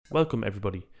Welcome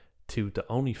everybody to the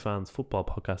OnlyFans Football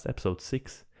Podcast episode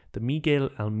 6. The Miguel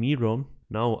Almiron,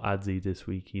 no Adzi this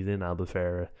week, he's in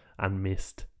Albufeira and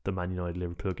missed the Man United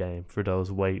Liverpool game. For those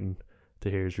waiting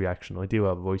to hear his reaction, I do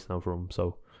have a voice now from him,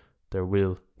 so there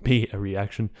will be a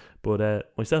reaction.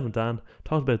 But myself and Dan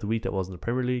talked about the week that was in the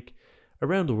Premier League.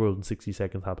 Around the World in 60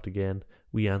 Seconds happened again.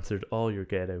 We answered all your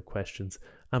get out questions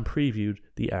and previewed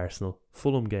the Arsenal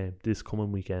Fulham game this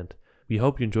coming weekend. We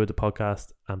hope you enjoyed the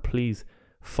podcast, and please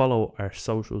follow our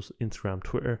socials, Instagram,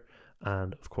 Twitter,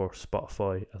 and of course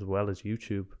Spotify, as well as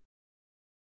YouTube.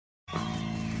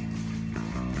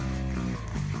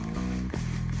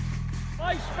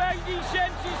 My spidey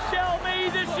senses tell me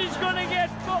this is gonna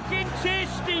get fucking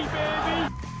tasty,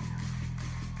 baby.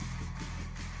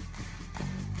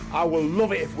 I will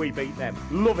love it if we beat them.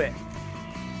 Love it.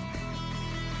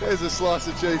 There's a slice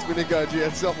of cheese with Nico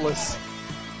Gianopoulos.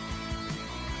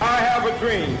 I have a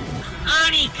dream.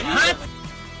 Arnie, cut!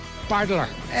 Battler.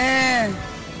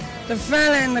 The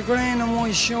fella in the green and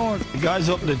white shirt. The guys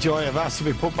up in the joy have asked to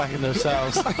be put back in their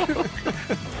cells.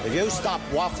 If you stop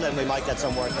waffling, we might get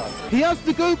some work done. He has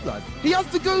the goop, lad. He has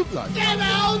the goop, lad. Get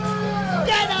out!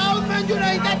 Get out, Man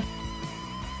United!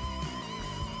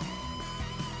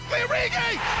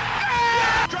 Origi!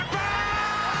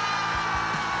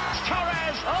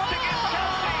 Torres to give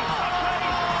Chelsea a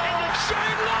place in the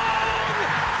Shane Long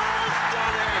has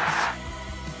done it!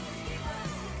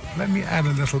 Let me add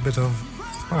a little bit of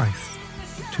spice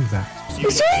to that.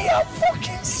 Is he a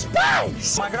fucking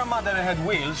spice? My grandmother had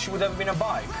wheels, she would have been a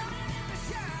bike.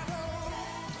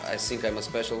 I think I'm a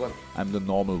special one. I'm the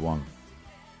normal one.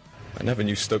 I never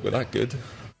knew Stoke were that good.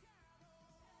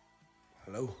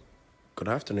 Hello, good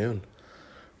afternoon,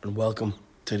 and welcome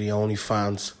to the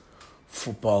OnlyFans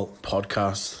Football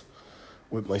Podcast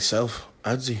with myself,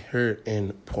 Adzi, here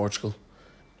in Portugal,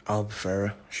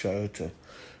 Albufeira. Shout out to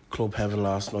Club Heaven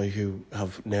last night, who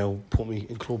have now put me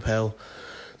in Club Hell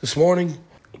this morning.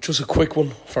 Just a quick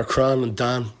one for Cran and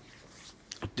Dan.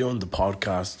 Doing the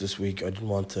podcast this week, I didn't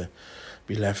want to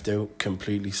be left out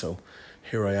completely, so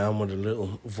here I am with a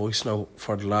little voice note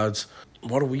for the lads.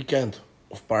 What a weekend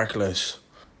of Barclays.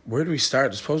 Where do we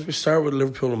start? I suppose we start with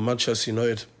Liverpool and Manchester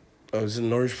United. I was in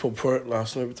Norwich Pub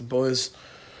last night with the boys.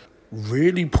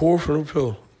 Really poor for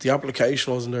Liverpool. The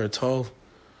application wasn't there at all.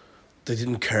 They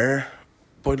didn't care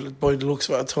by the looks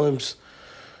of it at times.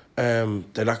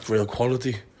 They lacked real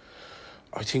quality.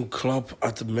 I think Klopp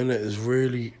at the minute is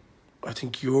really... I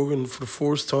think Jurgen, for the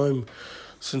first time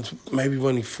since maybe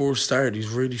when he first started, he's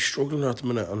really struggling at the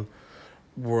minute. And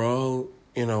we're all,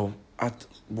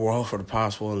 we're all for the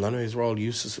past while anyways. We're all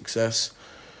used to success,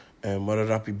 whether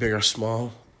that be big or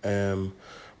small.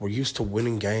 We're used to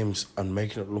winning games and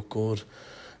making it look good.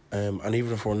 And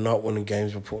even if we're not winning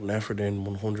games, we're putting effort in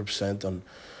 100%. And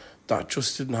that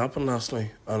just didn't happen last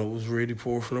night. And it was really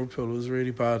poor for Liverpool. It was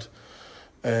really bad.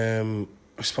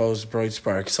 I suppose the bright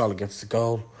spark, Salah gets the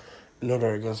goal.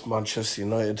 Another against Manchester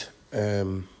United.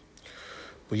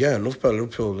 But yeah, enough about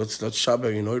Liverpool. Let's chat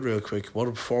about United real quick. What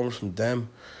a performance from them.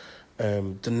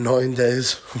 The 9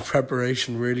 days of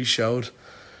preparation really showed.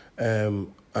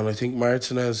 And I think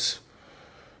Martinez,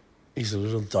 he's a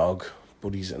little dog,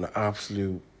 but he's an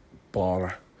absolute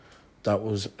baller. That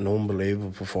was an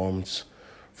unbelievable performance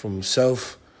from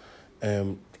himself.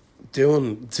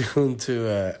 Doing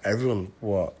to everyone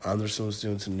what Anderson was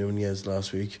doing to Nunez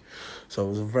last week. So it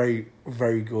was a very,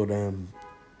 very good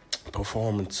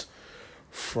performance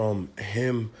from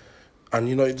him. And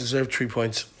United deserved 3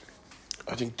 points.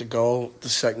 I think the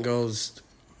second goal is,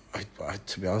 I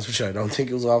to be honest with you, I don't think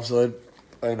it was offside.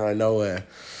 I know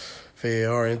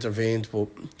VAR intervened, but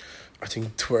I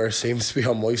think Twitter seems to be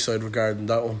on my side regarding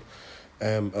that one.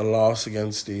 A loss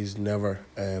against these never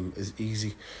is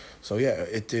easy. So yeah,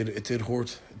 it did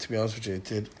hurt, to be honest with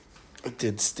you. It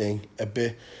did sting a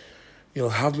bit. You'll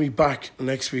have me back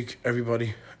next week,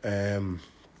 everybody.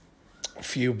 A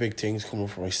few big things coming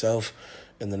for myself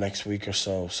in the next week or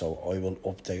so I will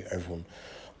update everyone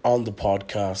on the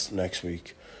podcast next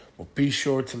week. But be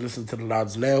sure to listen to the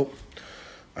lads now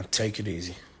and take it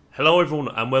easy. Hello everyone,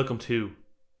 and welcome to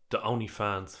the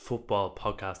OnlyFans Football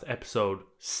Podcast episode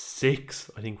 6.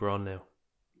 I think we're on now.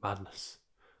 Madness.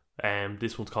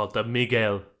 This one's called the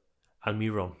Miguel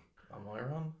Almiron.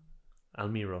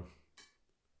 Almiron.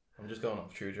 I'm just going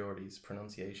off True Geordie's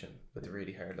pronunciation with the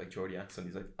really hard, Geordie accent.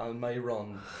 He's like,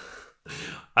 Almiron.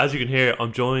 As you can hear,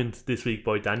 I'm joined this week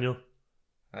by Daniel.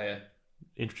 Hiya.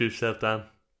 Introduce yourself, Dan.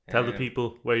 Tell the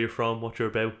people where you're from, what you're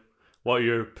about, what are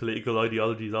your political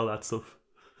ideologies, all that stuff.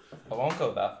 I won't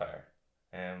go that far.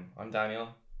 I'm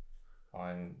Daniel.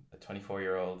 I'm a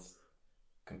 24-year-old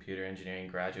computer engineering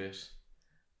graduate,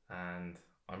 and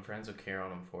I'm friends with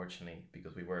Kieran, unfortunately,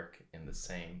 because we work in the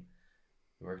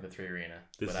 3 Arena.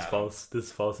 This is false. This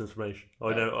is false information.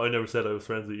 I never said I was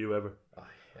friends with you ever. Oh,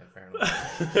 yeah, fair enough.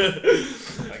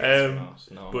 I guess you're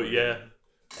not. No, but yeah,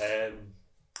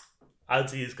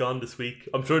 Adzi is gone this week.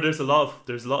 I'm sure there's a lot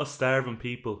of starving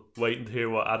people waiting to hear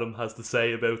what Adam has to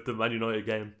say about the Man United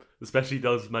game, especially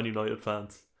those Man United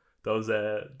fans,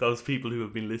 those people who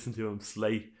have been listening to him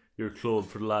slay your club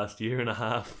for the last year and a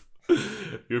half.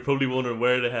 You're probably wondering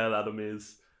where the hell Adam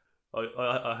is.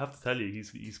 I have to tell you,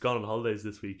 he's gone on holidays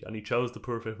this week, and he chose the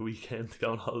perfect weekend to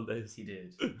go on holidays. He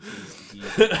did. He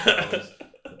chose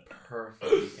the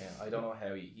perfect weekend. I don't know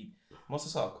how he must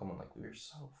have saw it coming. Like, we were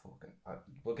so fucking.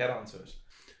 We'll get onto it.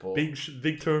 But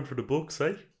big turn for the Bucks,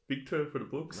 right? Big turn for the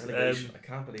Bucks. Relegation. I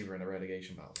can't believe we're in a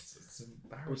relegation battle. It's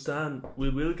embarrassing. But Dan, we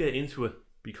will get into it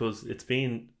because it's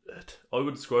been. I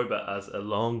would describe it as a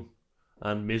long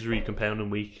and misery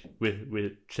compounding week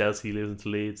with Chelsea losing to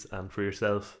Leeds and for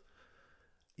yourself.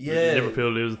 Yeah, Liverpool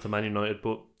losing to Man United.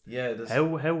 But yeah,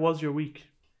 how was your week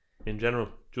in general?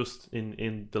 Just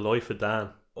in the life of Dan.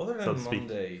 Other than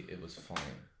Monday, it was fine.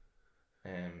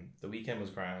 The weekend was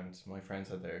grand. My friends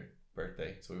had their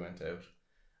birthday, so we went out,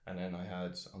 and then I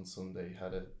had on Sunday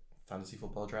a fantasy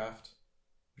football draft,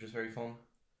 which was very fun.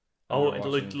 Oh,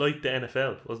 like the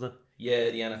NFL, wasn't it?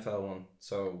 Yeah, the NFL one.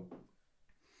 So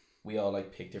we all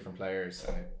like pick different players,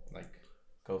 and it like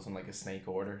goes on like a snake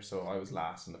order. So I was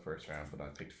last in the first round, but I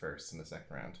picked first in the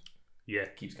second round. Yeah,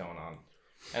 keeps going on.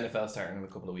 NFL starting in a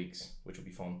couple of weeks, which will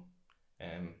be fun.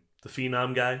 The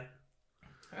Phenom guy.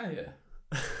 Ah, yeah.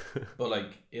 But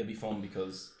like, it'll be fun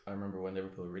because I remember when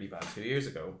Liverpool were really bad 2 years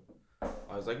ago,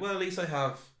 I was like, well, at least I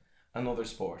have another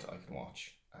sport I can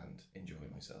watch and enjoy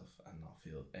myself and not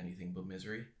feel anything but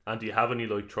misery. And do you have any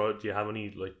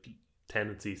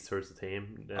tendencies towards the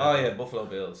team? Oh yeah, Buffalo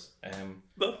Bills.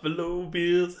 Buffalo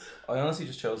Bills. I honestly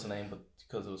just chose the name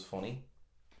because it was funny,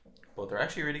 but they're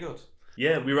actually really good.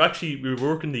 Yeah, we were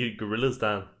working the Gorillas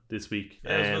down this week.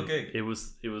 Yeah, it was a good gig.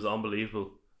 It was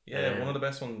unbelievable. Yeah, one of the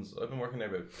best ones. I've been working there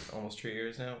about almost 3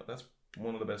 years now. That's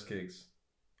one of the best gigs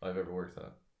I've ever worked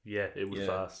at. Yeah, it was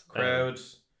fast.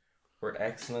 Crowds were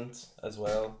excellent as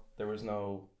well. There was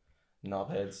no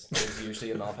knobheads. There's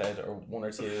usually a knobhead or one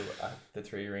or two at the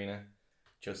 3 Arena.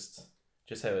 Just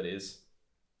how it is.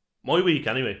 My week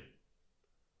anyway.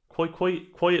 Quite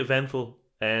eventful.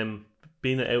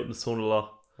 Being out in the sun a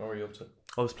lot. What were you up to?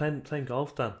 I was playing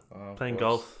golf, Dan. Playing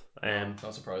golf. No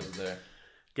surprises there.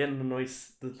 Getting a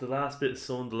nice the last bit of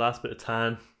sun, the last bit of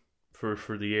tan for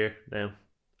the year now.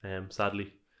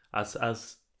 Sadly, as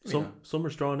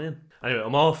summer's drawn in. Anyway,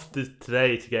 I'm off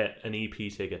today to get an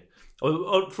EP ticket.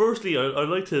 Firstly, I'd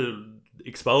like to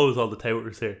expose all the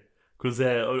touters here because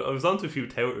I was onto a few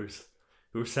touters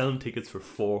who were selling tickets for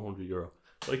 €400.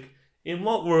 Like, in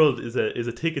what world is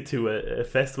a ticket to a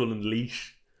festival in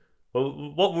Laois?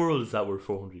 Well, what world is that worth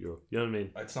 €400? You know what I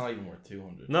mean? It's not even worth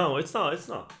 200. No, it's not.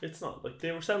 Like,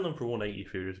 they were selling them for 180 a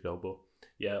few years ago, but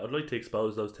yeah, I'd like to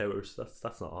expose those touters.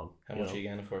 That's not on. How much are you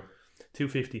getting it for?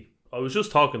 $250. I was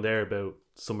just talking there about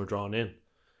summer drawing in.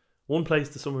 One place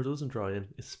the summer doesn't draw in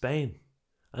is Spain,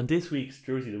 and this week's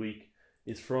Jersey of the Week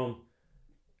is from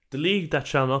the league that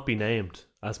shall not be named,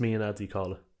 as me and Adzi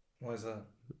call it. Why is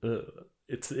that?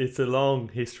 It's a long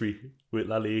history with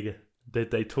La Liga.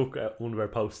 They took one of our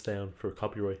posts down for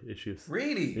copyright issues.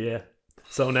 Really? Yeah.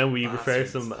 So now we refer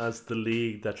to them as the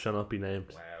league that shall not be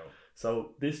named. Wow.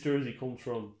 So this jersey comes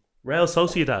from Real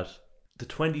Sociedad, the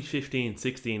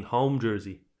 2015-16 home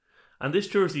jersey. And this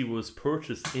jersey was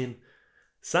purchased in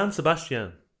San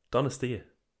Sebastian, Donostia,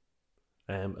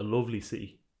 a lovely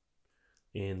city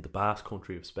in the Basque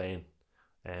country of Spain.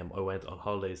 I went on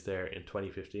holidays there in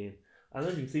 2015. And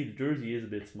as you can see, the jersey is a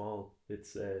bit small.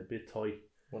 It's a bit tight.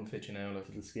 Won't fit you now, look.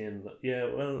 To the skin. Yeah,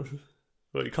 well,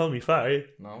 what, you call me fat, eh?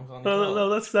 No, I'm calling you tall. No,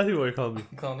 that's exactly what you call me.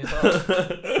 I'm calling you tall.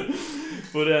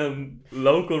 But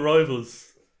local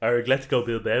rivals are Atletico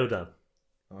Bilbao, Dan.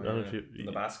 Oh, yeah. In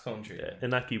the Basque country. Yeah.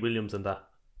 Inaki Williams and that,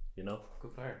 you know.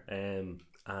 Good player. And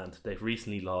they've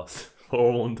recently lost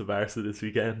 4-1 to Barca this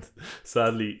weekend,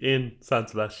 sadly, in San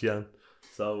Sebastian.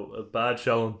 So a bad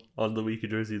showing on the week of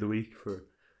Jersey of the Week for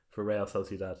Real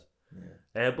Sociedad.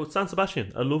 Yeah. But San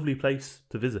Sebastian, a lovely place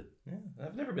to visit. Yeah,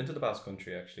 I've never been to the Basque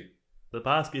country actually. The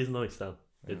Basque is nice, Dan.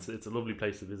 Yeah. It's a lovely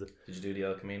place to visit. Did you do the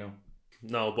El Camino?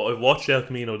 No, but I've watched El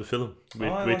Camino, the film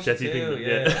with Jesse Pinkman.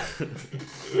 Yeah.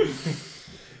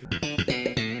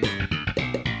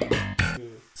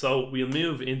 So we'll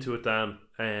move into it, Dan.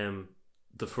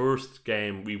 The first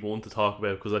game we want to talk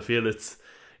about, because I feel it's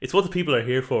what the people are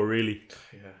here for, really.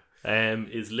 Yeah.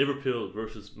 Is Liverpool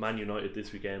versus Man United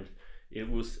this weekend. It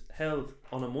was held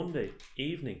on a Monday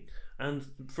evening, And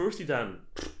firstly, Dan,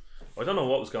 I don't know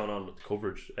what was going on with the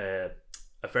coverage. A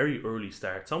very early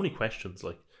start. So many questions.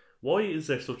 Like, why is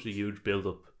there such a huge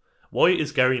build-up? Why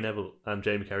is Gary Neville and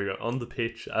Jamie Carragher on the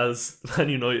pitch as Man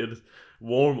United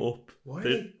warm up? Why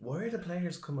are the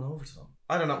players coming over to them?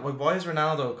 I don't know. Why is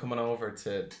Ronaldo coming over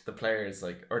to the players,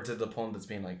 like, or to the pundits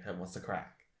being like, hey, what's the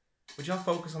crack? Would you not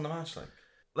focus on the match?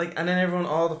 Like, and then everyone,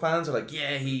 all the fans are like,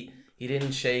 yeah, he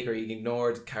didn't shake or he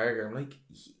ignored Carragher. I'm like,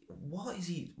 why is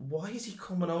he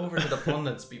coming over to the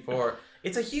pundits before?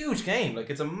 It's a huge game. Like,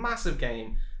 it's a massive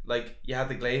game. Like, you had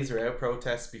the Glazer out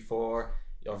protests before.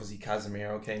 Obviously,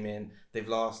 Casemiro came in. They've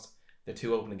lost their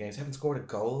 2 opening games. Haven't scored a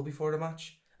goal before the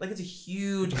match. Like, it's a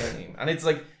huge game. And it's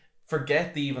like,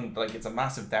 forget it's a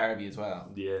massive derby as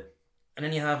well. Yeah. And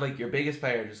then you have, like, your biggest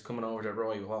player just coming over to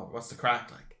Roy. Well, what's the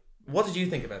crack like? What did you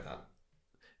think about that?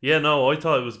 Yeah, no, I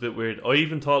thought it was a bit weird. I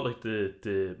even thought, like,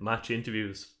 the match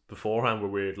interviews beforehand were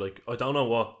weird. Like, I don't know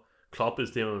what Klopp is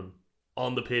doing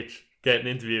on the pitch getting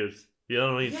interviewed. You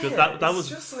know what I mean? Because that was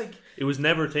just like, it was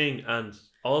never a thing. And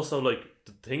also, like,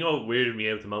 the thing that weirded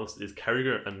me out the most is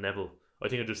Carragher and Neville. I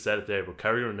think I just said it there, but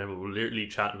Carragher and Neville were literally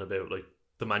chatting about, like,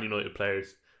 the Man United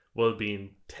players while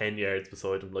being 10 yards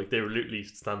beside them. Like, they were literally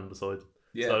standing beside them.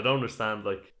 Yeah. So I don't understand,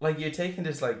 like, you're taking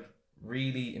this, like,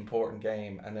 really important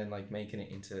game and then, like, making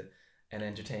it into an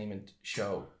entertainment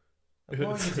show. Like,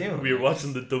 what are you doing? We were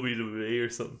watching the WWE or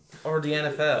something, or the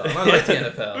NFL. I like the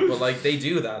NFL, but, like, they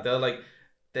do that.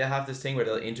 They'll have this thing where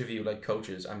they'll interview, like,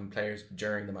 coaches and players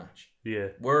during the match. Yeah,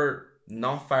 we're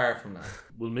not far from that.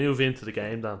 We'll move into the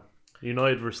game then.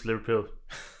 United versus Liverpool.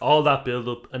 All that build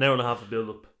up, an hour and a half of build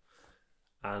up,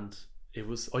 and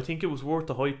I think it was worth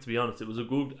the hype, to be honest. It was a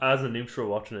good, as an intro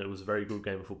watching it was a very good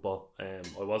game of football.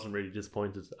 I wasn't really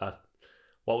disappointed at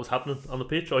what was happening on the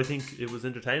pitch. I think it was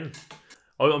entertaining.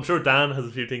 I'm sure Dan has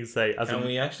a few things to say. Can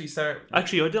we actually start?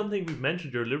 Actually, I don't think we've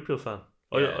mentioned you're a Liverpool fan.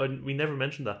 Yeah. We never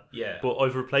mentioned that. Yeah. But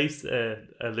I've replaced a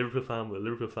Liverpool fan with a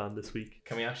Liverpool fan this week.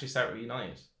 Can we actually start with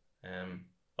United?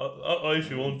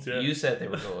 If you want, yeah. You said they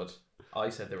were good. I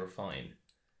said they were fine.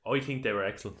 I think they were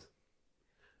excellent.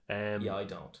 Yeah, I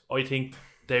don't. I think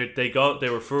they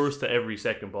were first to every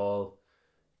second ball.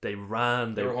 They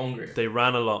ran. They were hungry. They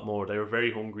ran a lot more. They were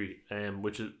very hungry.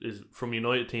 Which is from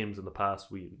United teams in the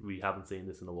past. We haven't seen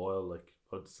this in a while. Like,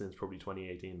 since probably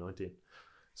 2018-19.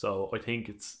 So I think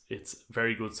it's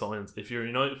very good signs. If you're a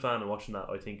United fan and watching that,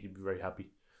 I think you'd be very happy.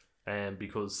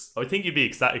 Because I think you'd be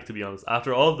ecstatic, to be honest.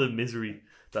 After all the misery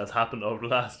that's happened over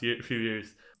the last few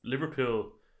years,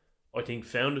 Liverpool, I think,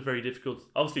 found it very difficult.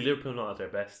 Obviously, Liverpool not at their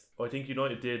best. I think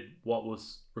United did what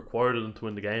was required of them to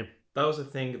win the game. That was the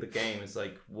thing of the game. Is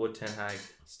like, would Ten Hag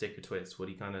stick or twist? Would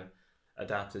he kind of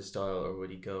adapt his style, or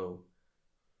would he go,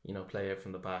 play it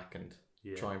from the back and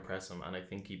try and press him? And I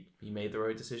think he made the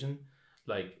right decision.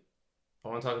 Like, I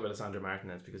want to talk about Alessandro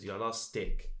Martinez because he got a lot of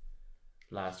stick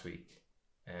last week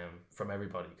from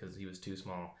everybody because he was too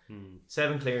small.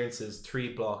 7 clearances,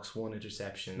 3 blocks, 1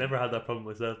 interception. Never had that problem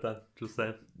myself, Dan. Just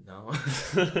saying. No.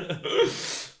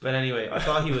 But anyway, I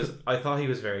thought he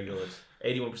was very good.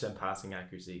 81% passing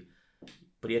accuracy,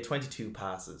 but he had 22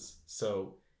 passes.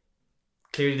 So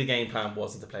clearly the game plan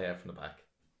wasn't to play out from the back.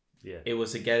 Yeah, it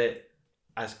was to get it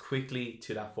as quickly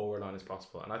to that forward line as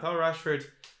possible. And I thought Rashford.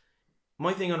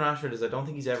 My thing on Rashford is I don't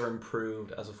think he's ever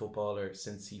improved as a footballer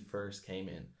since he first came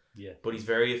in. Yeah. But he's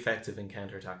very effective in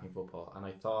counter-attacking football. And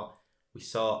I thought we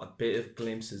saw a bit of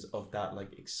glimpses of that,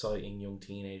 like, exciting young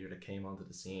teenager that came onto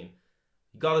the scene.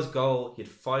 He got his goal. He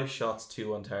had 5 shots,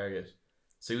 2 on target.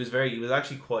 So he was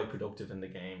actually quite productive in the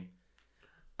game.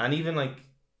 And even, like,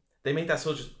 they made that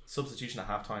substitution at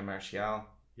halftime, Martial.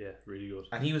 Yeah, really good.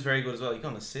 And he was very good as well. He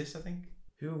got an assist, I think.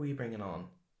 Who are we bringing on?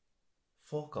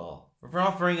 Fuck all. We're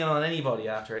not bringing on anybody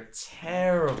after a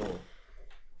terrible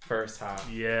first half.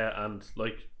 Yeah, and,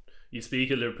 like, you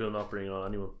speak of Liverpool not bringing on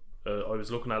anyone. I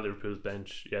was looking at Liverpool's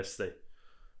bench yesterday,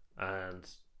 and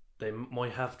they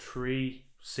might have 3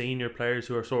 senior players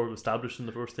who are sort of established in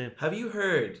the first team. Have you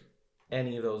heard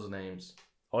any of those names?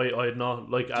 I had not,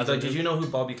 like... Did you know who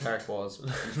Bobby Clark was?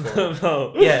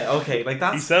 No. Yeah, okay, like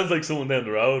that's... He sounds like someone down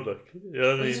the road, like, you know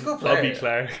what I mean? He's a good player. Bobby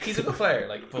Clark. He's a good player,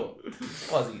 like, but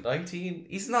was he 19?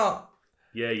 He's not...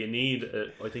 Yeah,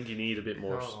 I think you need a bit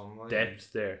more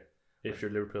depth there if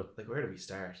you're Liverpool. Like, where do we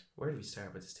start? Where do we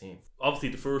start with this team? Obviously,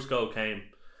 the first goal came.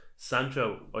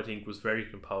 Sancho, I think, was very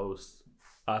composed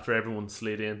after everyone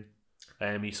slid in.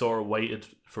 He sort of waited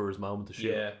for his moment to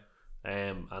shoot. Yeah.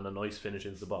 And a nice finish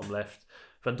into the bottom left.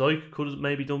 Van Dijk could have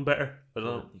maybe done better. I don't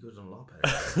know. He could have done a lot better.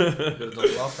 He could have done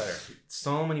a lot better.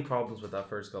 So many problems with that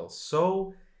first goal.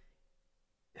 So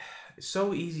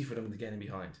easy for them to get in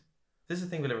behind. This is the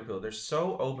thing with Liverpool. They're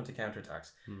so open to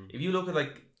counter-attacks. If you look at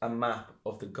like a map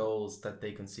of the goals that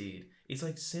they concede, it's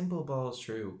like simple balls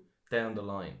through down the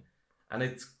line. And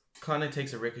it kind of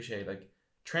takes a ricochet. Like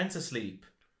Trent's asleep,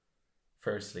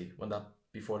 firstly,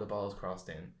 before the ball's crossed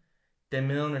in. Then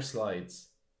Milner slides.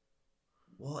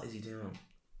 What is he doing?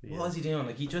 Yeah. What is he doing?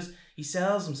 Like he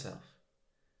sells himself.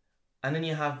 And then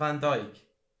you have Van Dijk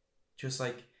just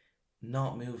like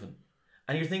not moving.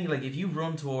 And you're thinking like if you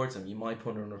run towards him, you might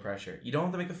put him under pressure. You don't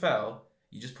have to make a foul,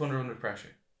 you just put him under pressure.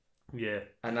 Yeah.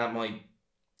 And that might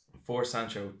force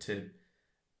Sancho to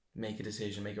make a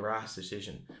decision, make a rash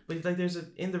decision. But like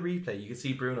in the replay, you can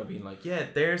see Bruno being like, yeah,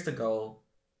 there's the goal.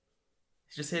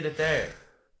 He just hit it there.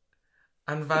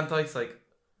 And Van Dijk's like,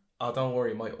 oh, don't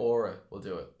worry, my aura will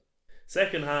do it.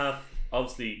 Second half,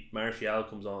 obviously Martial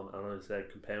comes on and as I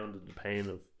said, compounded the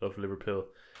pain of Liverpool.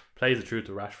 Plays it through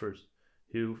to Rashford,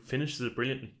 who finishes it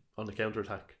brilliantly on the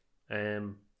counter-attack. A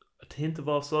hint of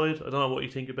offside. I don't know what you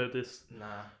think about this.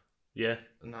 Nah. Yeah?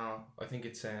 No, I think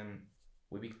it's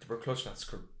we're clutching at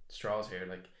straws here.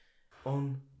 Like,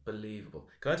 unbelievable.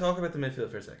 Can I talk about the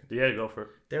midfield for a second? Yeah, go for it.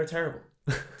 They're terrible.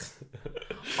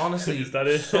 Honestly. Is that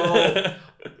it? So,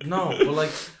 no, but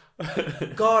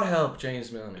like, God help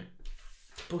James Milner.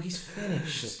 But he's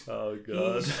finished. Oh,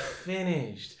 God. He's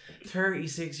finished.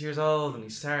 36 years old and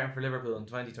he's starting for Liverpool in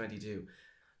 2022.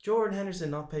 Jordan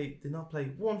Henderson did not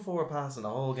play one forward pass in the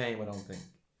whole game, I don't think.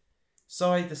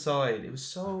 Side to side. It was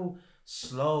so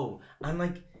slow. And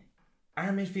like, our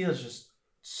midfield is just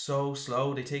so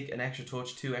slow. They take an extra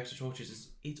touch, 2 extra touches.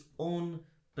 It's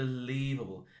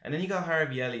unbelievable. And then you got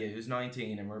Harvey Elliott, who's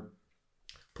 19, and we're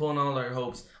putting all our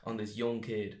hopes on this young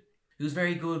kid who's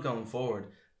very good going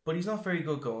forward, but he's not very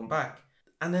good going back.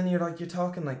 And then you're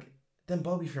talking like, then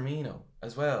Bobby Firmino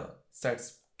as well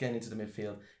starts getting into the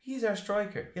midfield. He's our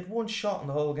striker. He had 1 shot in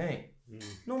the whole game.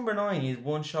 Number 9, he had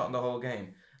 1 shot in the whole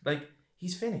game. Like,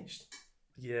 he's finished.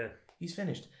 Yeah. He's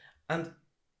finished. And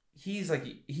he's like,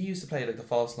 he used to play like the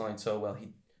false 9 so well. He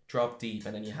dropped deep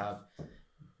and then you have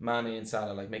Mane and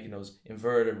Salah like making those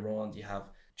inverted runs. You have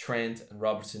Trent and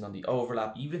Robertson on the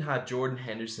overlap. You even had Jordan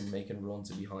Henderson making runs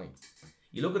in behind.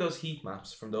 You look at those heat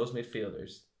maps from those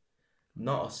midfielders,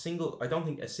 I don't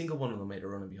think a single one of them made a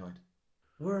run in behind.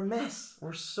 We're a mess.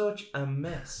 We're such a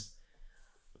mess.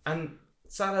 And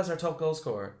Salah's our top goal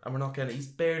scorer and we're not getting it. He's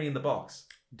barely in the box.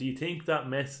 Do you think that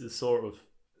mess is sort of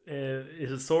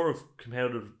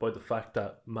compounded by the fact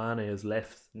that Mane has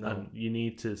left? No. And you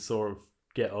need to sort of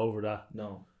get over that?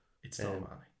 No, it's not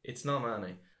Mane. It's not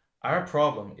Mane. Our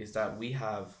problem is that we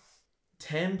have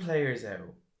 10 players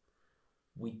out.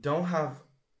 We don't have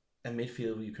a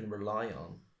midfield you can rely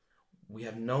on. We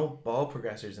have no ball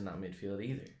progressors in that midfield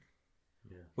either.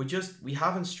 Yeah. We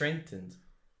haven't strengthened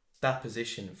that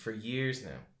position for years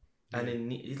now. Yeah.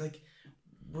 And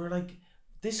we're like,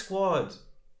 this squad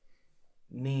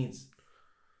needs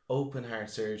open heart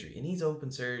surgery. It needs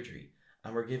open surgery.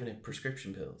 And we're giving it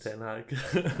prescription pills. Ten Hag.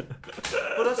 But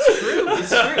that's true. It's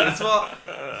true.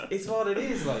 It's what it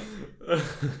is. Like,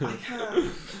 I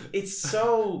can't. It's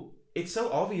so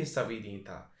obvious that we need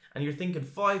that. And you're thinking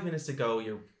 5 minutes to go.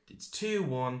 It's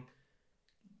 2-1.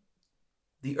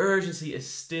 The urgency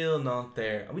is still not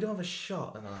there, and we don't have a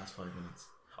shot in the last 5 minutes.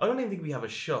 I don't even think we have a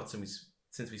shot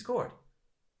since we scored.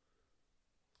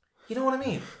 You know what I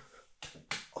mean?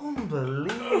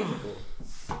 Unbelievable.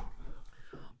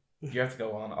 You have to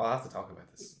go on. I'll have to talk about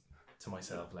this to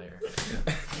myself later.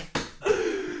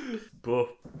 But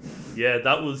yeah,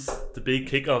 that was the big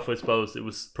kickoff, I suppose. It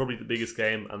was probably the biggest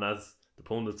game, and as the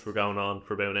pundits were going on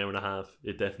for about an hour and a half,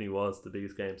 it definitely was the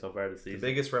biggest game so far this season. The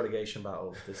biggest relegation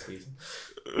battle this season.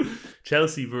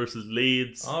 Chelsea versus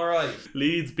Leeds. Alright.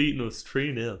 Leeds beating us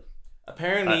 3-0.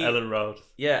 Apparently. At Ellen Road.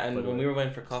 Yeah, and when we were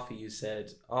waiting for coffee, you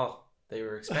said, they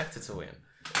were expected to win.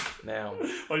 Now,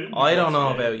 I don't know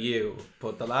about you,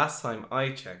 but the last time I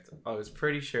checked, I was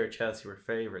pretty sure Chelsea were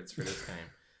favourites for this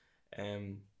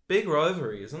game. Big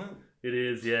rivalry, isn't it? It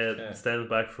is, yeah. It stems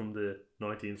back from the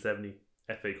 1970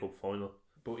 FA Cup final.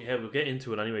 But yeah, we'll get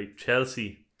into it anyway.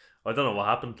 Chelsea, I don't know what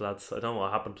happened, lads. I don't know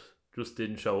what happened. Just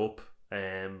didn't show up.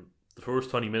 The first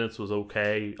 20 minutes was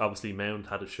okay. Obviously, Mount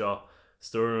had a shot.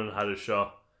 Sterling had a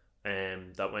shot.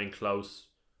 That went close.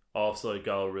 Offside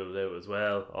goal ruled out as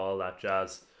well. All that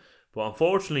jazz. But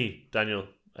unfortunately, Daniel,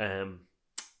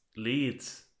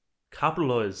 Leeds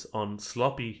capitalise on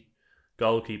sloppy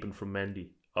goalkeeping from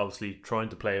Mendy. Obviously, trying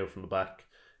to play out from the back,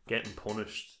 getting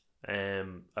punished. A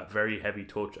very heavy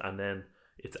touch, and then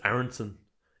it's Aronson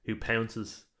who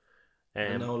pounces.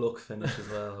 No look finish as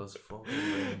well. It was fucking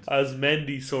brilliant. As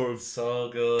Mendy sort of so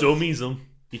good dummies him.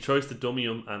 He tries to dummy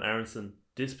him, and Aronson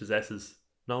dispossesses.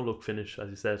 No look finish, as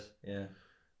you said. Yeah.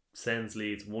 sends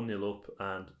Leeds 1-0 up,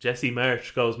 and Jesse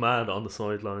March goes mad on the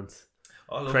sidelines.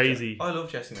 Crazy. I love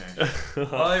Jesse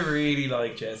March. I really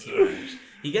like Jesse March.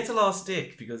 He gets a lot of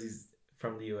stick because he's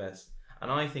from the US, and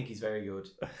I think he's very good.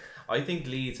 I think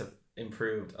Leeds have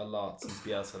improved a lot since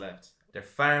Bielsa left. They're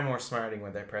far more smarting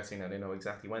when they're pressing now. They know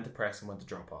exactly when to press and when to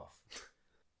drop off.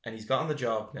 And he's got on the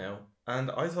job now,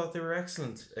 and I thought they were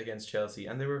excellent against Chelsea,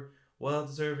 and they were well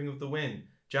deserving of the win.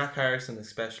 Jack Harrison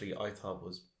especially, I thought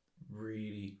was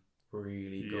really,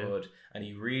 really good, and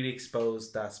he really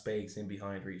exposed that space in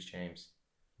behind Reece James.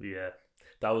 Yeah,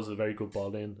 that was a very good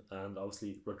ball in, and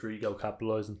obviously Rodrigo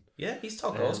capitalising. Yeah, he's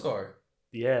top goal scorer.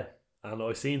 Yeah, and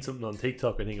I seen something on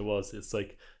TikTok, I think it was. It's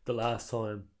like the last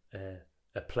time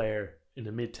a player in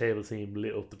a mid-table team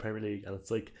lit up the Premier League, and it's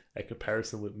like a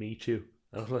comparison with Michu.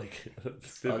 And I'm like, I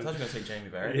thought you were going to say Jamie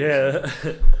Vardy.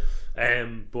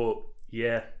 Yeah, but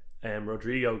yeah,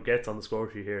 Rodrigo gets on the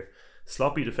score sheet here.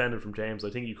 Sloppy defending from James.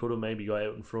 I think he could have maybe got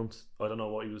out in front. I don't know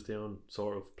what he was doing,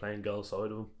 sort of playing goal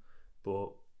side of him, but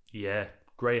yeah,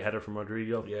 great header from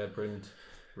Rodrigo. Yeah, brilliant.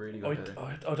 Really good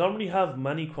header. I don't really have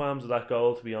many qualms with that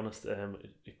goal, to be honest.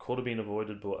 It could have been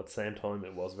avoided, but at the same time,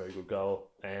 it was a very good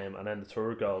goal. And then the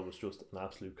third goal was just an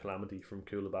absolute calamity from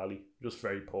Koulibaly. Just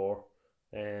very poor.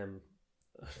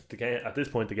 The game at this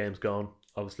point, the game's gone.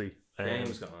 Obviously,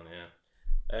 game's gone.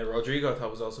 Yeah. Rodrigo I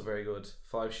thought was also very good.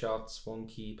 5 shots, 1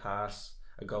 key pass,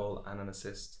 a goal, and an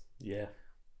assist. Yeah.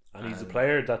 And he's a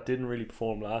player that didn't really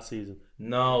perform last season.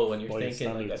 No, when you're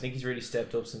thinking, like, I think he's really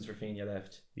stepped up since Rafinha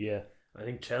left. Yeah, I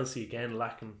think Chelsea again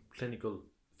lacking clinical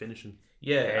finishing.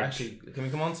 Yeah, actually, can we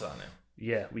come on to that now?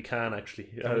 Yeah, we can actually.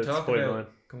 Can we talk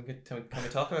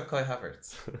about Kai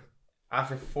Havertz?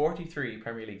 After 43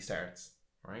 Premier League starts,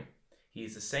 right?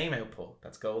 He's the same output,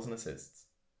 that's goals and assists,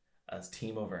 as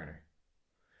Timo Werner,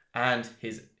 and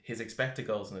his expected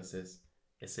goals and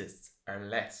assists are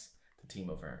less than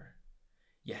Timo Werner.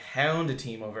 You hounded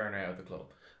Timo Werner out of the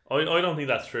club. I don't think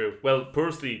that's true. Well,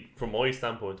 personally, from my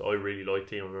standpoint, I really like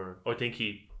Timo Werner. I think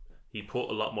he put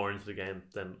a lot more into the game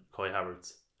than Kai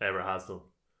Havertz ever has done.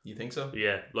 You think so?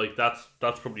 Yeah, like that's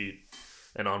probably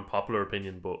an unpopular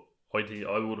opinion, but I think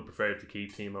I would have preferred to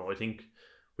keep Timo. I think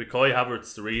with Kai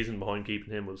Havertz, the reason behind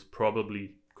keeping him was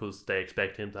probably because they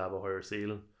expect him to have a higher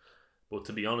ceiling. But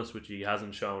to be honest with you, he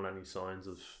hasn't shown any signs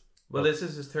of... Well, this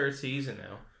is his 3rd season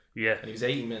now. Yeah. And he was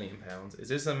 £80 million. Is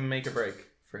this a make or break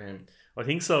for him? I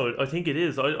think so. I think it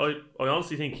is. I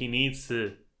honestly think he needs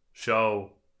to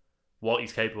show what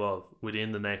he's capable of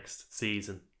within the next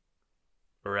season,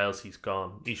 or else he's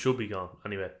gone. He should be gone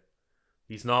anyway.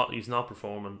 He's not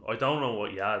performing. I don't know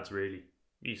what he adds really.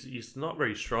 He's not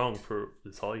very strong for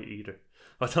his height either.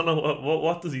 I don't know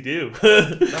what does he do.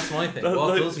 That's my thing.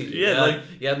 What does he do? Yeah, like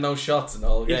he had no shots in the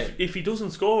whole game. If he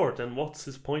doesn't score, then what's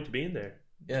his point of being there?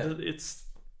 Yeah,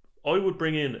 I would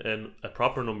bring in a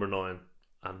proper number 9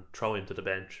 and throw him to the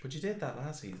bench. But you did that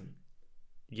last season.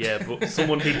 Yeah, but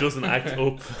someone who doesn't act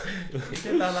up. You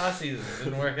did that last season. It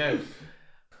didn't work out.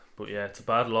 But yeah, it's a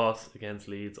bad loss against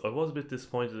Leeds. I was a bit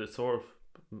disappointed. It sort of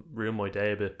ruined my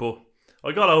day a bit, but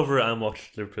I got over it and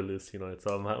watched Liverpool lose tonight,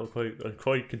 so I'm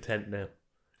quite content now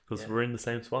because we're in the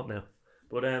same spot now.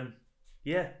 But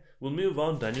yeah, we'll move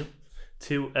on, Daniel,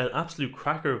 to an absolute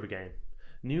cracker of a game.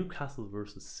 Newcastle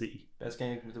versus City. Best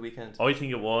game of the weekend. I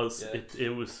think it was. Yeah. It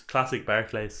was classic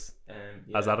Barclays,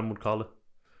 as Adam would call it.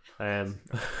 Tell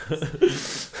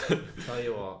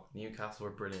you what, Newcastle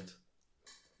were brilliant.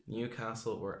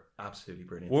 Newcastle were absolutely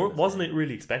brilliant. Wasn't it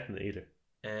really expecting it either?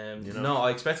 No, I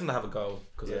expect them to have a go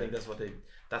because I think that's what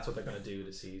they're going to do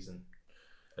this season,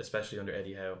 especially under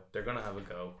Eddie Howe. They're going to have a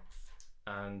go,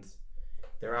 and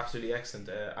they're absolutely excellent.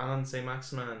 Alan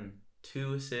Saint-Maximin,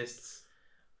 2 assists,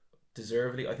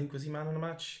 deservedly. I think was he man of the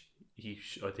match.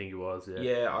 I think he was.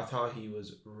 Yeah, I thought he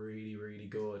was really, really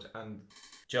good, and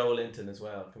Joe Linton as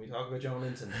well. Can we talk about Joe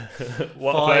Linton?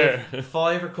 Player?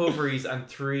 5 recoveries and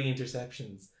 3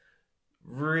 interceptions.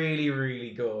 Really,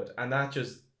 really good, and that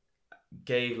just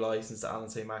gave license to Alan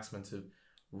Saint-Maximin to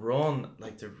run,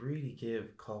 like to really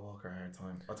give Kyle Walker a hard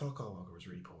time. I thought Kyle Walker was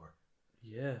really poor.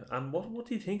 Yeah, and what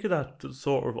do you think of that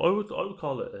sort of? I would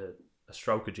call it a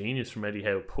stroke of genius from Eddie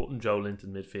Howe, putting Joe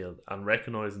Linton midfield and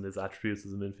recognising his attributes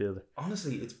as a midfielder.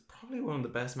 Honestly, it's probably one of the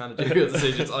best managerial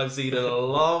decisions I've seen in a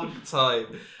long time.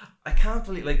 I can't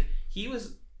believe, like, he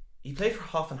played for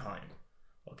Hoffenheim,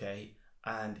 okay,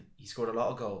 and he scored a lot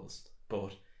of goals,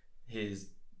 but his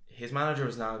manager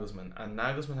was Nagelsmann, and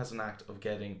Nagelsmann has an act of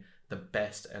getting the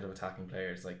best out of attacking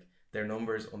players. Like, their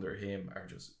numbers under him are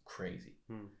just crazy.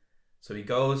 So he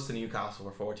goes to Newcastle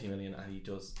for 40 million and he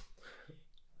does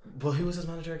But who was his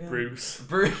manager again? Bruce.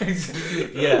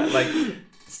 Yeah, like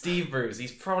Steve Bruce.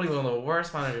 He's probably one of the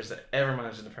worst managers that ever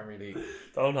managed in the Premier League.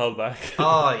 Don't hold back.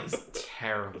 Oh, he's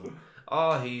terrible.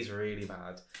 Oh, he's really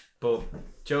bad. But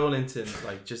Joe Linton,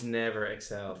 like, just never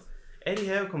excelled. Eddie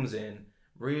Howe comes in,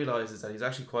 realises that he's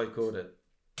actually quite good at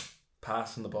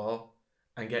passing the ball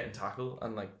and getting tackled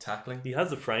and, like, tackling. He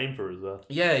has a frame for it as well.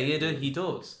 Yeah, he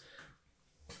does.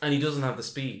 And he doesn't have the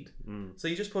speed. So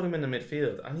you just put him in the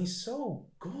midfield and he's so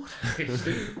good.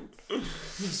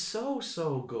 He's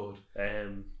so good.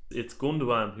 It's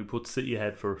Gundogan who put City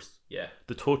ahead first. Yeah.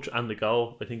 The touch and the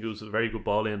goal. I think it was a very good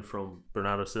ball in from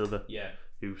Bernardo Silva. Yeah.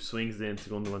 Who swings it into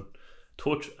Gundogan.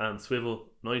 Touch and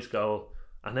swivel. Nice goal.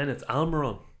 And then it's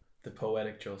Almiron. The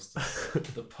poetic justice.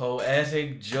 The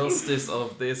poetic justice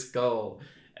of this goal.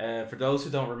 For those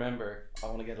who don't remember, I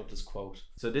want to get up this quote.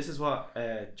 So this is what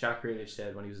Jack Grealish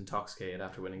said when he was intoxicated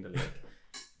after winning the league.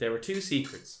 There were 2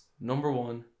 secrets. Number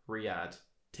 1, Riyadh.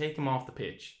 Take him off the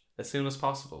pitch as soon as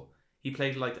possible. He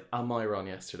played like Almiron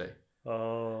yesterday.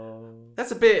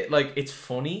 That's a bit like, it's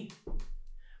funny,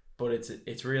 but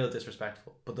it's real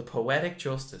disrespectful. But the poetic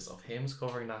justice of him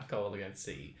scoring that goal against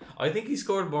City. I think he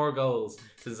scored more goals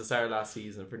since the start of last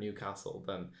season for Newcastle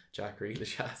than Jack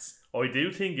Grealish has. I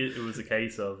do think it was a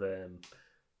case of it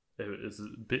was a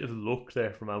bit of luck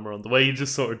there from Almiron. The way he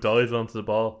just sort of dives onto the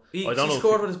ball. He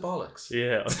scored with his bollocks.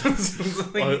 Yeah.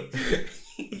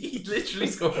 He literally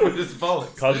scored with his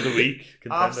bollocks. Goal of the week.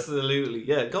 Contender. Absolutely.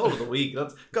 Yeah, goal of the week.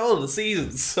 That's goal of the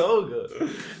season. So good.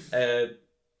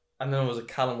 And then it was a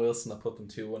Callum Wilson that put them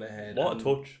 2-1 ahead. What a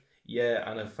touch.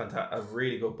 Yeah, and a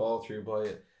really good ball through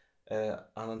by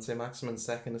Alan Saint-Maximin's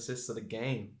second assist of the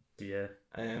game. Yeah.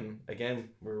 Again,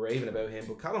 we're raving about him,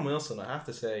 but Callum Wilson, I have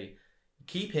to say,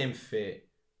 keep him fit,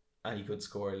 and he could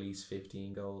score at least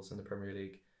 15 goals in the Premier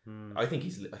League. I think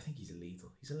he's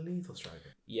lethal. He's a lethal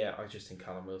striker. Yeah, I just think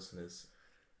Callum Wilson is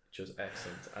just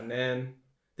excellent. And then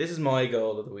this is my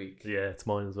goal of the week. Yeah, it's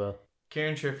mine as well.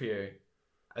 Kieran Trippier.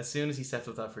 As soon as he set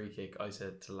up that free kick, I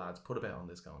said to lads, put a bet on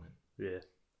this going in. Yeah.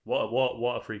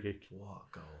 What a free kick. What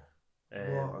a goal.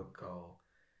 What a goal.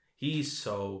 He's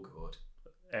so good.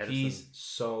 Edison. He's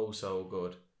so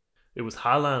good. It was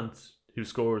Haaland who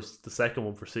scores the second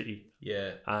one for City.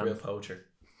 Yeah, real poacher.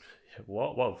 Yeah,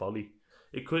 what a volley.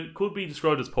 It could be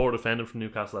described as poor defending from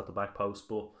Newcastle at the back post,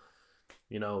 but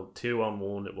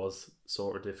 2-on-1, it was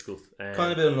sort of difficult. Kind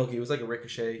of a bit unlucky. It was like a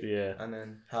ricochet. Yeah. And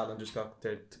then Haaland just got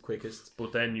there the quickest.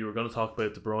 But then you were going to talk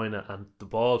about De Bruyne and the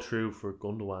ball through for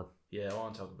Gundogan. Yeah, I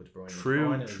want to talk about De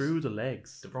Bruyne. Through the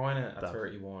legs. De Bruyne at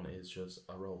 31 is just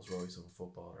a Rolls Royce of a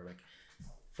footballer. Like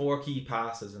 4 key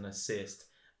passes and assist.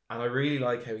 And I really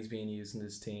like how he's being used in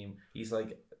this team. He's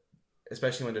like,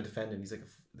 especially when they're defending,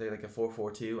 they're like a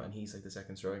 4-4-2 and he's like the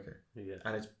second striker. Yeah.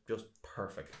 And it's just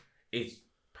perfect. It's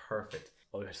perfect.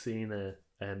 I've seen a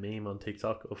meme on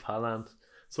TikTok of Haaland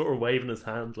sort of waving his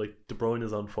hand like De Bruyne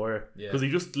is on fire. Because he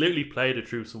just literally played it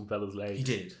through some fella's legs. He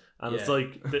did. And it's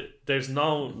like, there's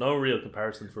no real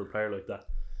comparison for a player like that.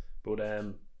 But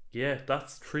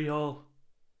that's 3-3.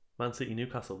 Man City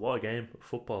Newcastle. What a game of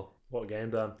football. What a game,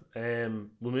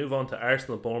 Dan. We'll move on to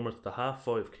Arsenal Bournemouth, the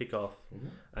 5:30 kickoff.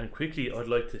 And quickly, I'd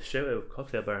like to shout out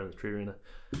Cocktail Bar in the Tree Arena.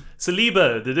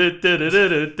 Saliba!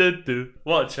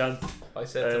 What a chant. I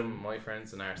said to my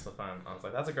friends, an Arsenal fan, I was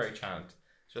like, that's a great chant.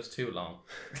 It's just too long.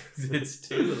 It's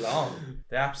too long.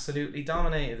 They absolutely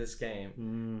dominated this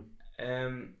game.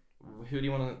 Who do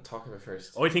you want to talk about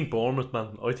first? I think Bournemouth,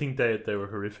 man. I think they were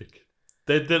horrific.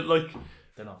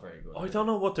 They're not very good. I don't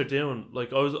know what they're doing.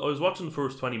 Like I was watching the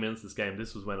first 20 minutes of this game.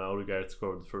 This was when Odegaard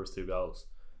scored the first 2 goals,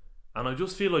 and I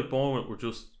just feel like Bournemouth were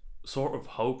just sort of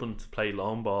hoping to play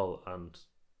long ball and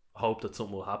hope that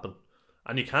something will happen.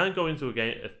 And you can't go into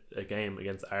a game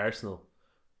against Arsenal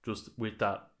just with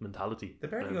that mentality. They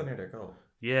barely got near their goal.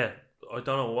 Yeah, I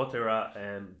don't know what they were at.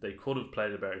 They could have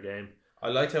played a better game. I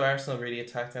liked how Arsenal really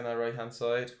attacked on that right hand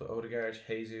side with Odegaard,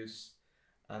 Jesus,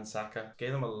 and Saka.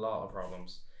 Gave them a lot of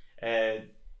problems.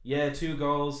 2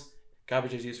 goals.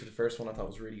 Gabriel Jesus for the first one I thought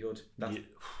was really good.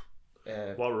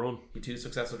 What run. He had 2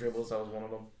 successful dribbles, that was one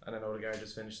of them. And then Odegaard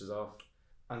just finishes off.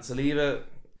 And Saliba,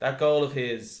 that goal of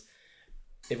his,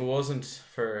 if it wasn't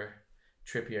for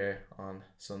Trippier on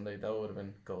Sunday, that would have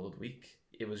been goal of the week.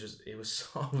 It was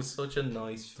such a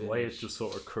nice finish. The way it just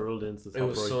sort of curled into the top.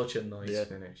 It was such a nice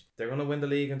finish. They're going to win the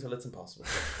league until it's impossible.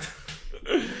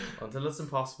 Until it's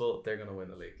impossible, they're going to win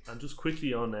the league. And just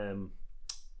quickly on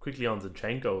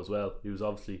Zinchenko as well, who's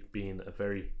obviously been a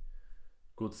very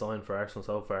good sign for Arsenal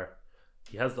so far.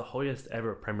 He has the highest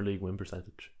ever Premier League win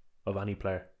percentage of any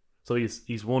player. So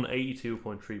he's won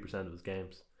 82.3% of his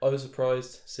games. I was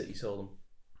surprised City sold him.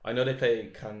 I know they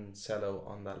play Cancelo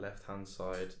on that left hand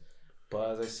side,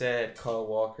 but as I said, Kyle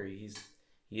Walker, he's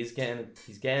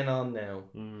getting on now,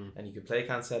 and you could play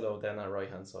Cancelo then at right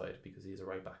hand side because he's a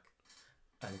right back,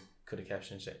 and could have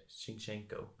kept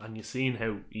Zinchenko. And you've seen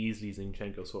how easily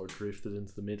Zinchenko sort of drifted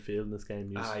into the midfield in this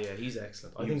game. He's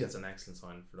excellent. I think that's an excellent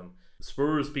sign for them.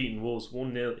 Spurs beating Wolves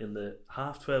 1-0 in the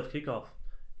 12:30 kickoff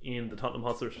in the Tottenham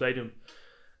Hotspur Stadium.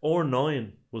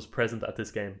 R9 was present at this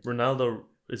game. Ronaldo,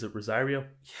 is it Rosario?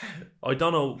 Yeah. I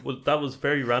don't know. Well, that was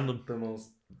very random. The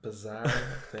most bizarre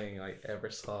thing I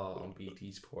ever saw on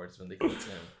BT Sports when they put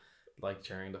him like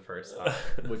during the first half,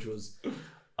 which was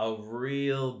a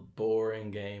real boring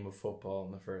game of football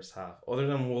in the first half. Other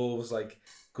than Wolves, like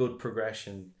good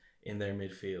progression in their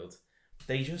midfield,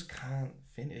 they just can't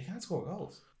finish. They can't score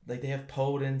goals. Like they have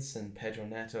Podence and Pedro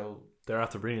Neto. They're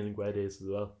after bringing in Guedes as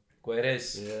well.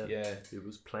 Guedes, yeah, he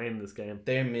was playing this game.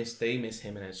 They miss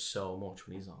Jimenez so much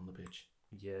when he's on the pitch.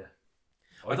 Yeah,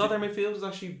 I thought their midfield was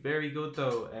actually very good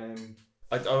though.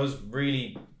 I was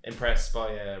really impressed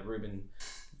by Ruben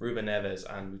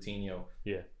Neves and Moutinho.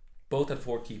 Yeah, both had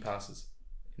 4 key passes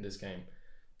in this game,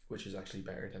 which is actually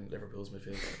better than Liverpool's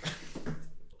midfield.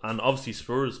 And obviously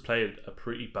Spurs played a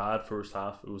pretty bad first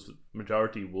half. It was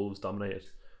majority Wolves dominated.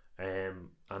 And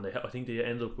I think they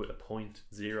ended up with a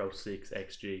 .06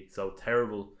 XG. So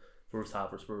terrible first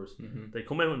half for Spurs. Mm-hmm. They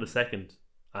come out in the second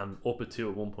and up it to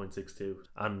a 1.62.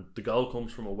 And the goal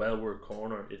comes from a well-worked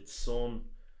corner. It's Son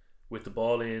with the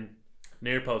ball in.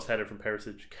 Near post header from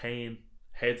Perisic. Kane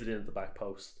heads it into the back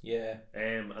post. Yeah.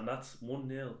 And that's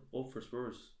 1-0 up for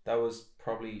Spurs. That was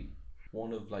probably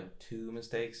one of like 2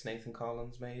 mistakes Nathan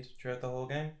Collins made throughout the whole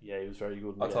game. Yeah, he was very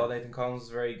good. I thought Nathan Collins was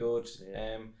very good.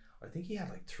 Yeah. I think he had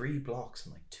like 3 blocks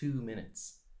in like 2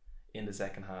 minutes in the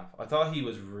second half. I thought he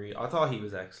was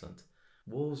excellent.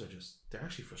 Wolves they're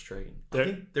actually frustrating. I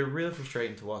think they're real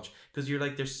frustrating to watch because you're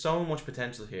like, there's so much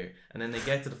potential here, and then they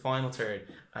get to the final third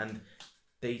and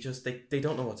they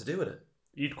don't know what to do with it.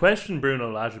 You'd question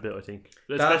Bruno Lage a bit, I think,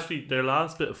 especially their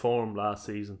last bit of form last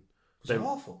season. They're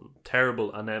awful,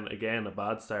 terrible, and then again a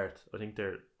bad start. I think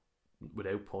they're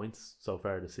without points so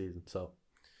far this season. So,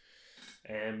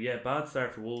 bad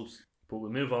start for Wolves. But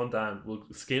we'll move on, Dan. We'll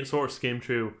skim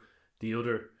through the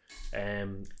other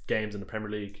games in the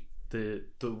Premier League. The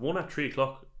one at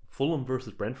 3:00, Fulham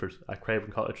versus Brentford at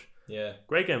Craven Cottage. Yeah,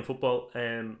 great game of football.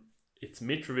 It's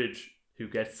Mitrovic who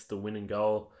gets the winning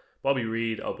goal. Bobby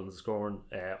Reed opens the scoring.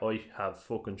 I have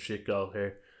fucking shit goal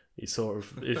here. He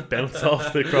it bounced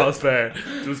off the crossbar,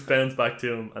 just bounced back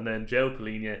to him, and then Joe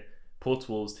Polina puts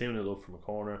Wolves 2-0 up from a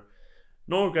corner.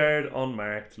 Norgard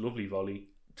unmarked, lovely volley.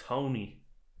 Tony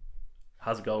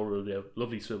has a goal ruled out,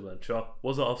 lovely swivel and shot.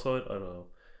 Was it offside? I don't know.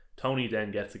 Tony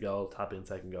then gets a goal, tap in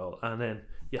second goal, and then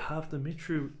you have the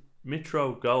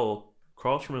Mitro goal,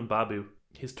 cross from Mbabu.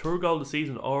 His third goal of the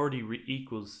season already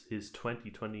equals his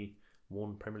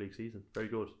 2021 Premier League season. Very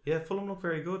good. Yeah, Fulham look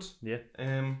very good. Yeah.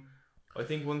 I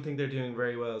think one thing they're doing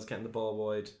very well is getting the ball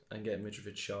wide and getting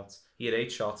Mitrovic shots. He had 8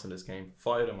 shots in this game,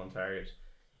 5 of them on target.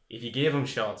 If you give him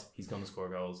shots, he's going to score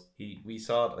goals. We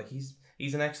saw it. Like he's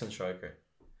an excellent striker.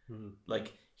 Mm-hmm.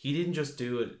 Like he didn't just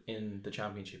do it in the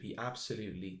Championship. He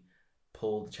absolutely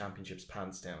pulled the Championship's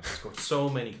pants down. He scored so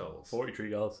many goals. 43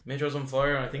 goals. Mitro's on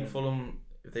fire. I think Fulham,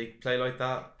 if they play like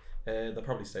that, they'll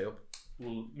probably stay up.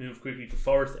 We'll move quickly to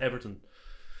Forest Everton.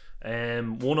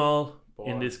 1-1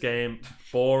 in this game.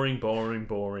 Boring.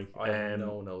 I have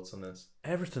no notes on this.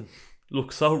 Everton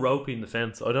look so ropey in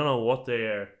defence. I don't know what they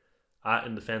are at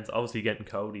in defence. Obviously getting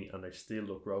Cody, and they still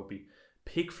look ropey.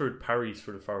 Pickford parries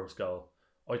for the Forest goal.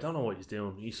 I don't know what he's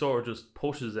doing. He sort of just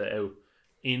pushes it out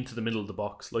into the middle of the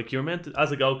box. Like you're meant to,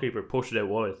 as a goalkeeper, push it out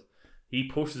wide. He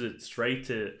pushes it straight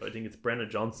to, I think it's Brennan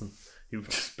Johnson, who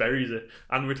just buries it.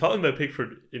 And we're talking about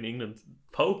Pickford in England.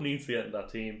 Pope needs to get in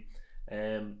that team.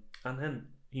 And then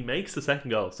he makes the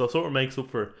second goal, so sort of makes up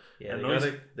for. Yeah,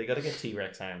 they gotta get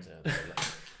T-Rex arms out.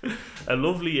 A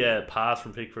lovely pass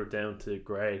from Pickford down to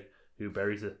Gray, who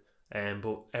buries it.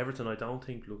 But Everton, I don't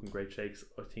think look in great shakes.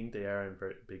 I think they are in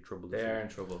very big trouble. They are in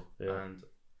trouble, yeah. And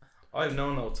I have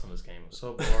no notes on this game. It was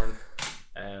so boring.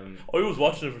 I was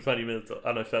watching it for 20 minutes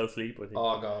and I fell asleep. I think.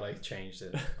 Oh god, I changed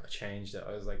it.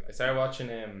 I was like, I started watching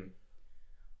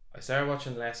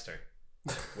Leicester,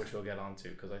 which we'll get on to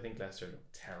because I think Leicester look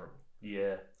terrible.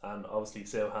 Yeah, and obviously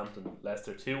Southampton,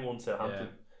 Leicester 2-1 Southampton.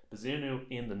 Yeah. Bazunu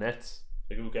in the nets,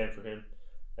 a good game for him.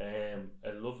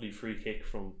 A lovely free kick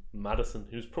from Maddison,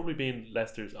 who's probably been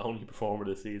Leicester's only performer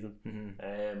this season.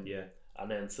 Mm-hmm. And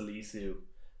then Salisu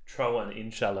throw and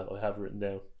inshallah I have written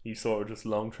down. He sort of just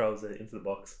long throws it into the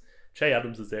box. Che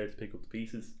Adams is there to pick up the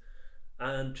pieces,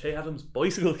 and Che Adams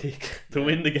bicycle kick to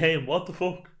win the game. What the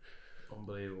fuck?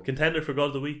 Unbelievable. Contender for goal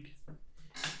of the week.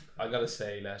 I gotta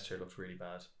say, Leicester looked really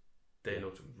bad. They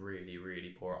looked really,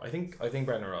 really poor. I think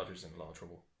Brendan Rodgers is in a lot of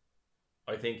trouble.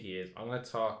 I think he is. I'm gonna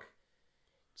talk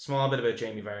small bit about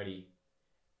Jamie Vardy.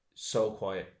 So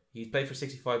quiet. He's played for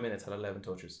 65 minutes, had 11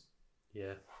 touches.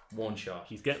 Yeah. One shot.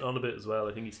 He's getting on a bit as well.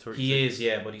 I think he's 36. He is,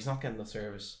 yeah, but he's not getting the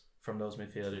service from those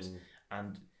midfielders.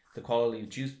 And the quality of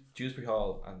Dewsbury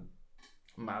Hall and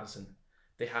Maddison,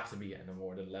 they have to be getting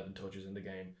more than 11 touches in the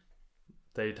game.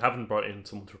 They haven't brought in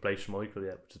someone to replace Michael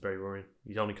yet, which is very worrying.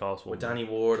 He only costs one. With Danny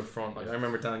Ward up front, like I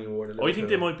remember Danny Ward. I think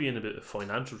they might be in a bit of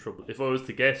financial trouble. If I was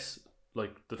to guess,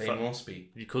 like they must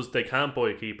be, because they can't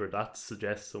buy a keeper. That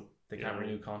suggests so. They can't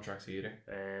renew contracts either.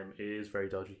 It is very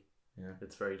dodgy. Yeah,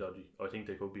 it's very dodgy. I think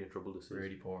they could be in trouble this season.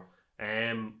 Really poor.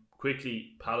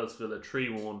 Quickly, Palace Villa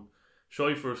 3-1.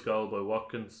 Shy first goal by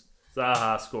Watkins.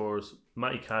 Zaha scores.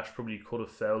 Matty Cash probably could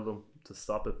have fouled them to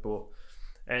stop it, but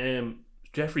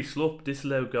Jeffrey Slupp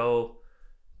disallowed goal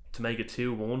to make it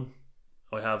 2-1.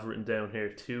 I have written down here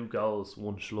 2 goals,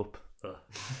 1 Slupp.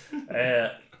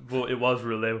 But it was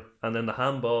ruled out. And then the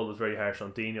handball was very harsh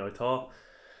on Dino. I thought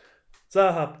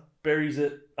Zaha buries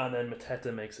it, and then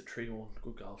Mateta makes it 3-1.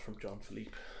 Good goal from John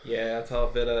Philippe. Yeah, I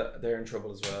thought Villa, they're in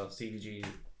trouble as well. CVG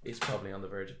is probably on the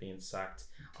verge of being sacked.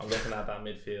 I'm looking at that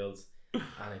midfield,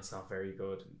 and it's not very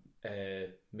good.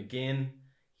 McGinn,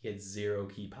 he had 0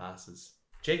 key passes.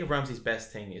 Jacob Ramsey's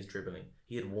best thing is dribbling.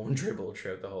 He had 1 dribble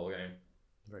throughout the whole game.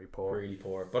 Very poor. Really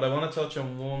poor. But I want to touch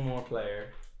on one more player.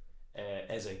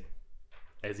 Eze,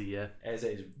 yeah.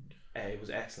 Eze was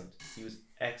excellent. He was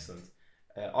excellent.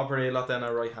 Operated a lot down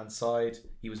our right hand side.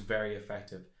 He was very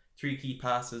effective. 3 key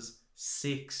passes,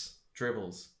 6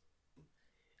 dribbles.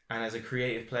 And as a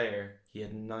creative player, he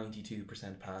had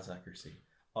 92% pass accuracy.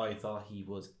 I thought he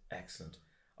was excellent.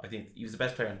 I think he was the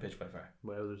best player on the pitch by far.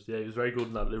 Well, yeah, he was very good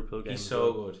in that Liverpool game. He's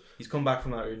so good. He's come back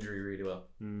from that injury really well.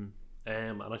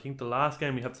 And I think the last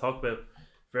game we have to talk about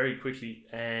very quickly,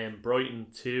 Brighton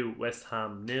 2, West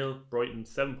Ham 0. Brighton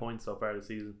 7 points so far this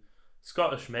season.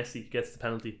 Scottish Messi gets the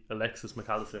penalty. Alexis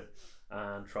McAllister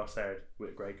and Trossard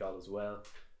with a great goal as well.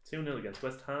 2-0 against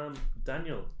West Ham.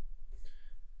 Daniel.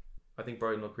 I think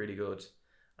Brighton look really good,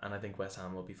 and I think West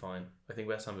Ham will be fine. I think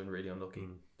West Ham have been really unlucky.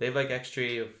 They have like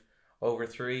XG of over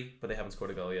 3, but they haven't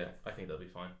scored a goal yet. I think they'll be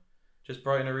fine. Just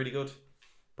Brighton are really good.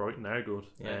 Brighton are good.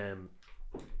 Yeah.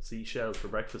 Seashells for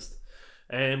breakfast.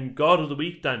 God of the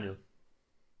week, Daniel.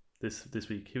 This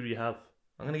week, who do you have?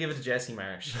 I'm gonna give it to Jesse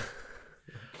Marsh.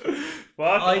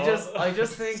 What? I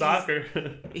just think soccer.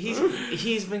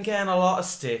 He's been getting a lot of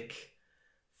stick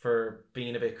for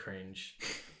being a bit cringe,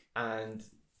 and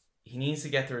he needs to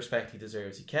get the respect he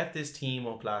deserves. He kept his team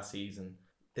up last season.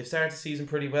 They've started the season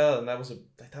pretty well, and that was a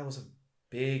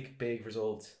big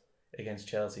result against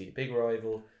Chelsea. Big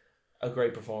rival, a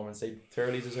great performance. They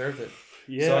thoroughly deserved it.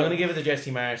 Yeah. So I'm going to give it to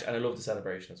Jesse Marsh, and I love the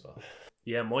celebration as well.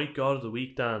 Yeah, my God of the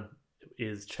week, Dan,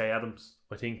 is Che Adams.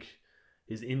 I think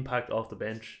his impact off the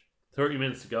bench, 30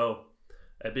 minutes to go,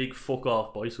 a big fuck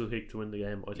off bicycle kick to win the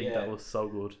game. I think that was so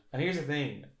good. And here's the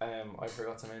thing, I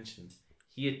forgot to mention,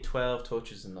 he had 12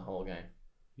 touches in the whole game.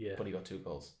 Yeah, but he got 2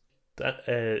 goals. That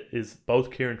is both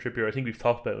Kieran Trippier. I think we've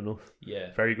talked about enough.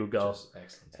 Yeah, very good goal. Just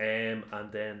excellent.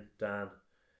 And then Dan.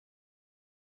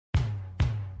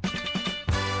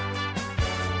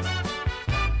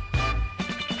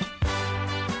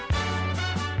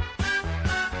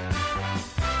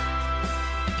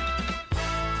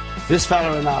 This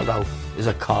fella Ronaldo is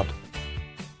a cod.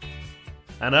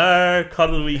 And our cod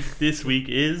of the week this week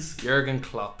is Jurgen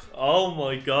Klopp. Oh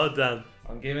my God, Dan!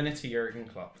 I'm giving it to Jurgen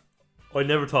Klopp. I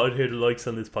never thought I'd hear the likes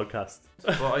on this podcast.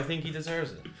 But I think he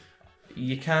deserves it.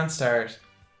 You can't start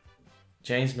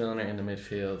James Milner in the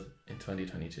midfield in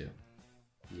 2022.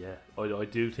 Yeah, I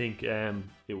do think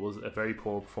it was a very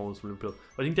poor performance from Liverpool.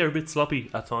 I think they were a bit sloppy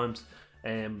at times.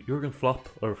 Jurgen Klopp,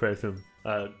 I refer to him,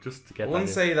 just to get. I wouldn't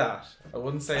say that,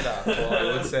 but I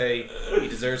would say he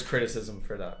deserves criticism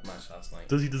for that match last night.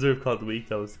 Does he deserve Cod of the Week?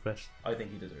 That was the question. I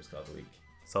think he deserves Cod of the Week.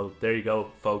 So there you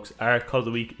go, folks. Our Cod of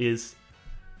the Week is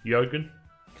Jurgen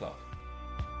Klopp.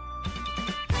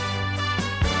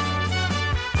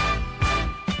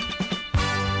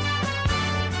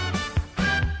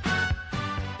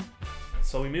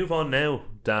 So we move on now,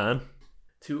 Dan,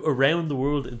 to Around the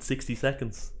World in 60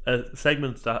 Seconds, a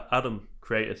segment that Adam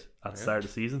created at the start of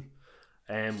the season,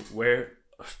 where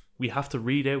we have to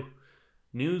read out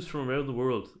news from around the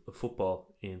world of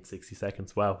football in 60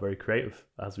 seconds. Wow, very creative,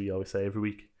 as we always say every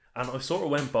week. And I sort of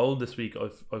went bold this week.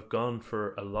 I've gone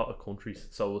for a lot of countries,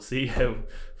 so we'll see how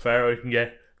far I can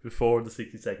get before the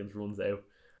 60 seconds runs out.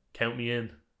 Count me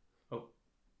in. Oh, all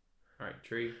right,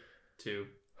 3, 2,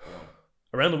 1.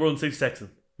 Around the World in 60 seconds.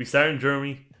 We start in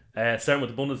Germany. Starting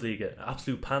with the Bundesliga,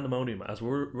 absolute pandemonium as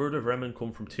Werder Bremen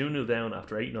come from 2-0 down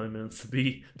after 89 minutes to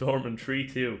beat Dortmund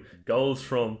 3-2. Goals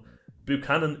from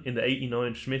Buchanan in the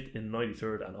 89th, Schmidt in the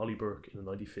 93rd, and Ollie Burke in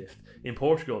the 95th. In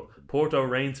Portugal, Porto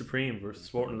reign supreme versus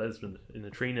Sporting Lisbon in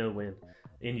a 3-0 win.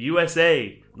 In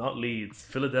USA, not Leeds,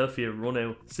 Philadelphia run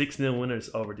out 6-0 winners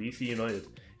over DC United.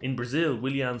 In Brazil,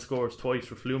 Willian scores twice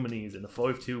for Fluminense in a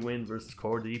 5-2 win versus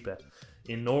Cordipa.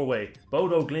 In Norway,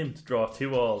 Bodo Glimt draw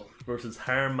 2-2 versus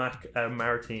Harmak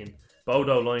Martin.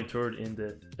 Bodo lying third in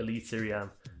the Elite Serie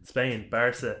A. Spain,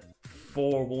 Barca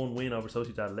 4-1 win over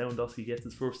Sociedad. Lewandowski gets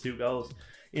his first 2 goals.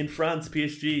 In France,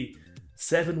 PSG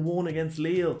 7-1 against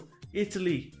Lille.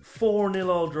 Italy 4-0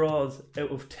 all draws out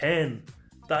of 10.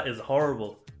 That is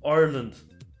horrible. Ireland,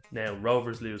 now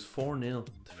Rovers lose 4-0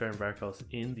 to Ferencváros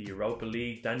in the Europa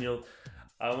League. Daniel,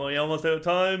 am I almost out of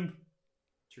time?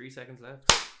 3 seconds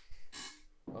left.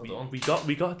 Well done. We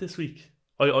got it this week.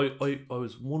 I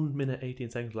was 1 minute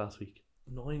 18 seconds last week.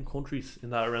 9 countries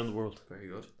in that around the world. Very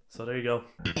good. So there you go.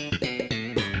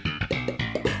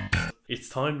 It's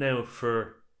time now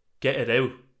for Get It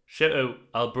Out. Shout out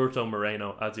Alberto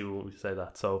Moreno, as you would say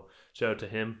that. So shout out to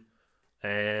him.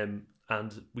 And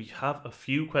we have a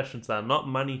few questions now. Not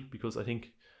many, because I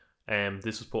think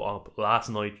this was put up last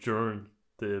night during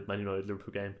the Man United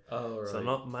Liverpool game. Oh, right. So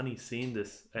not many seen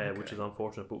this, which is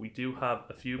unfortunate. But we do have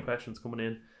a few questions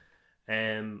coming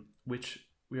in, which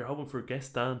we are hoping for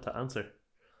guest Dan to answer.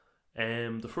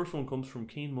 The first one comes from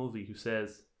Keen Mulvey, who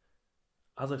says,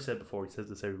 as I've said before, he says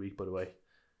this every week by the way,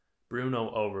 Bruno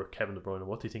over Kevin De Bruyne.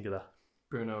 What do you think of that?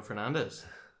 Bruno Fernandes?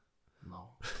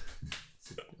 No.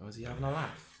 Was he having a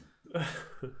laugh?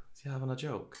 Is he having a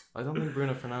joke? I don't think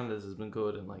Bruno Fernandes has been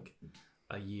good in like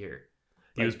a year.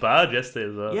 He was bad yesterday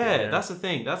as well. Yeah, that's the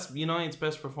thing. That's United's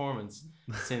best performance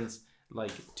since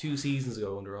like 2 seasons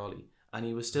ago under Ollie, and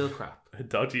he was still crap. A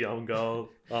dodgy own goal.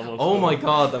 Oh my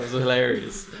god, that was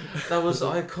hilarious. I was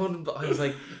like,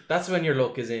 that's when your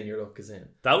luck is in. Your luck is in.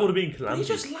 That would have been calamity. He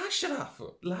just lashed it off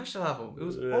him. It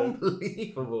was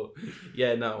unbelievable.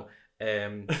 Yeah, no.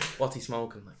 What's he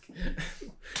smoking like?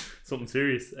 Something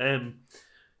serious.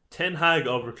 Ten Hag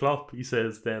over Klopp, he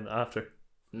says then after.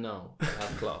 No, I'd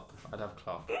have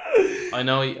Klopp. I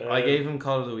know I gave him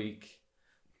Call of the Week,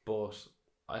 but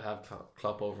I'd have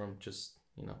Klopp over him. Just,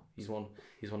 you know, he's won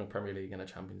a Premier League and a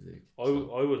Champions League. I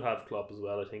would have Klopp as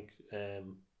well. I think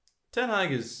Ten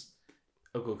Hag is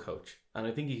a good coach, and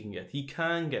I think he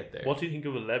can get there. What do you think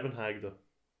of 11 Hag though?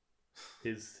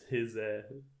 His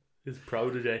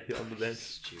protege on the bench.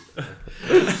 Stupid.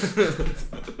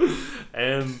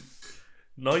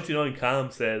 99 Cam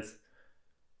says,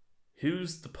 who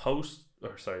is the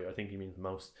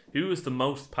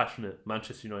most passionate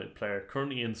Manchester United player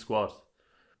currently in the squad?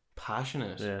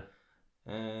 Passionate? Yeah.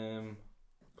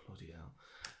 Bloody hell.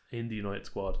 In the United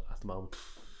squad at the moment.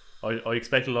 I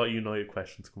expect a lot of United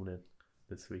questions coming in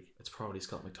this week. It's probably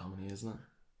Scott McTominay, isn't it?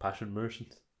 Passion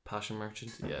merchant,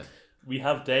 yeah. We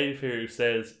have Dave here who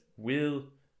says, will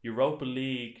Europa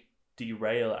League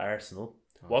derail Arsenal?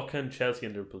 What can Chelsea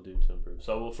and Liverpool do to improve?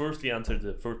 So we'll firstly answer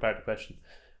the first part of the question.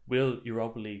 Will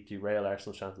Europa League derail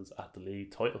Arsenal's chances at the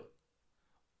league title?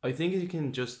 I think it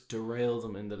can just derail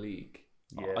them in the league.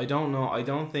 Yeah. I don't know. I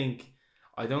don't think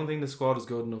the squad is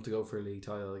good enough to go for a league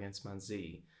title against Man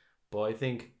City. But I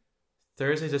think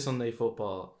Thursday to Sunday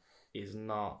football is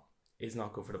not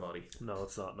good for the body. No,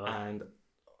 it's not. No. And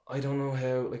I don't know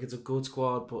how. Like, it's a good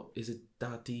squad, but is it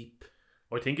that deep?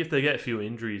 I think if they get a few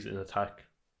injuries in attack,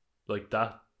 like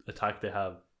that attack they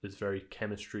have is very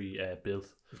chemistry built.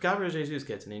 If Gabriel Jesus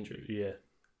gets an injury,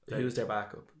 yeah, who's their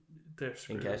backup? They're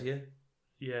Nketiah?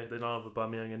 Yeah, they don't have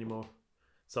Aubameyang anymore,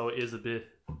 so it's a bit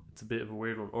of a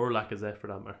weird one. Or Lacazette for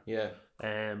that matter. Yeah.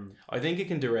 I think it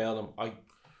can derail them. I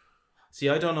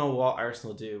don't know what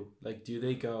Arsenal do. Like, do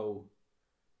they go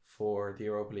for the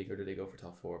Europa League or do they go for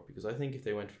top 4? Because I think if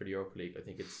they went for the Europa League, I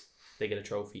think they get a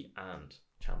trophy and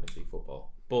Champions League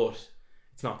football. But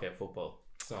it's not get football.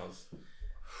 It's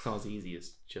not as easy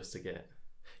as just to get.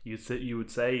 You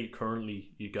would say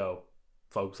currently you go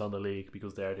focus on the league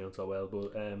because they are doing so well,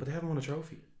 but they haven't won a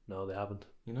trophy. No, they haven't.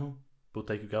 You know, but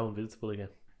they could go invincible again.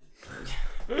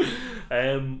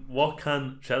 What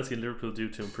can Chelsea and Liverpool do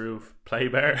to improve? Play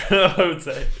better, I would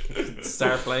say.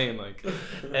 Start playing like.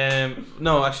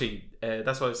 No, actually,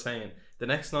 that's what I was saying. The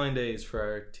next 9 days for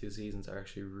our 2 seasons are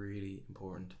actually really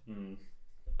important.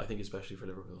 I think especially for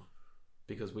Liverpool,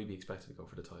 because we'd be expected to go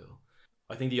for the title.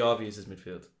 I think the obvious is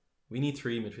midfield. We need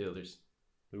 3 midfielders.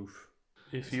 Oof.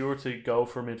 If you were to go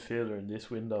for a midfielder in this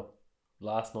window,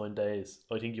 last 9 days,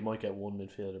 I think you might get 1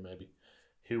 midfielder maybe.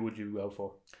 Who would you go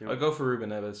for? I'd go for Ruben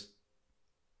Neves.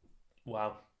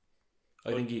 Wow.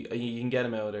 I think you can get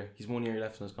him out of there. He's 1 year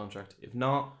left on his contract. If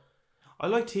not, I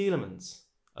like Tielemans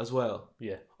as well.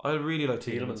 Yeah. I really like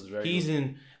Tielemans. Is very He's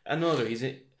good. He's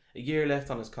a year left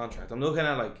on his contract. I'm looking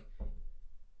at like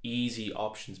easy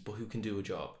options, but who can do a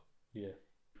job. Yeah.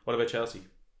 What about Chelsea?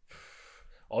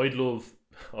 I would love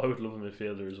a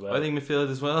midfielder as well. I think midfield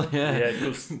as well, yeah. Yeah,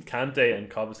 because Kante and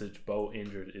Kovacic both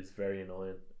injured is very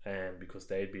annoying. Because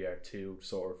they'd be our two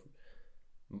sort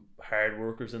of hard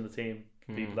workers in the team,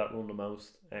 people that run the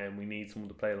most, and we need someone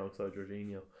to play alongside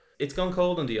Jorginho. It's gone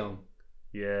cold on De Jong.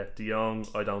 Yeah, De Jong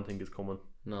I don't think is coming.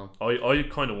 No. I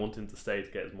kind of want him to stay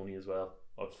to get his money as well.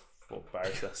 Fuck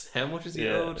Barca. How much is he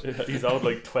owed? He's owed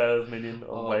like 12 million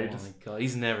on wages. Oh my god,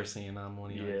 he's never seeing that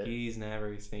money. Yeah. He's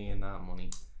never seeing that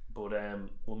money. But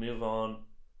we'll move on.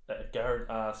 Garrett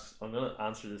asks, I'm going to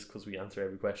answer this because we answer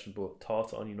every question, but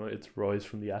thoughts on United's rise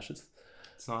from the ashes?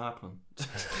 It's not happening.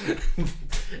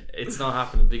 It's not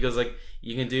happening because like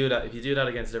you can do that. If you do that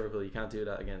against Liverpool, you can't do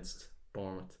that against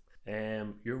Bournemouth.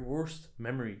 Your worst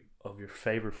memory of your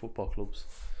favourite football clubs?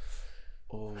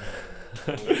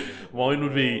 Mine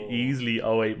would be easily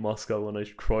 08 Moscow when I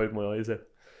cried my eyes out.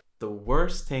 The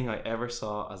worst thing I ever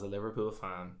saw as a Liverpool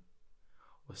fan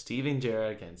was Steven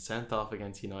Gerrard getting sent off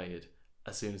against United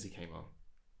as soon as he came on.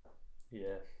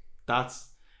 Yeah. That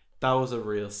was a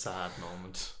real sad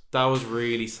moment. That was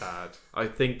really sad. I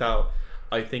think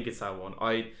it's that one.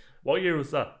 What year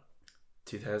was that?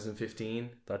 2015.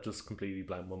 That just completely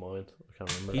blanked my mind. I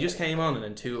can't remember. He just came on and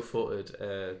then two-footed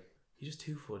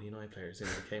United players in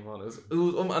and came on.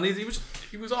 And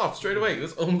he was off straight away. It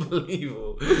was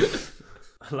unbelievable.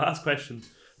 Last question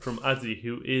from Adzi,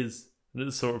 who is, and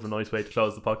this is sort of a nice way to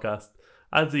close the podcast.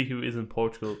 Adzi, who is in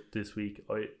Portugal this week.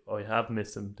 I have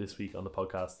missed him this week on the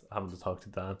podcast. I haven't talked to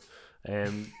Dan.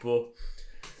 But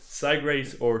Sag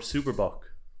Race or Superboc?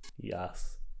 He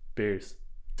asks. Beers.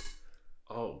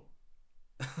 Oh.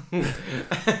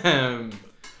 I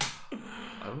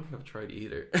don't think I've tried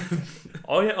either.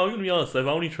 I'm going to be honest, I've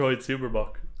only tried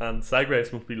Superboc, and Sag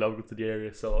Race must be local to the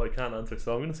area, so I can't answer.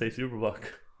 So I'm going to say Superboc.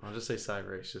 I'll just say Sag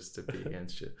Race just to be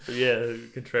against you. Yeah,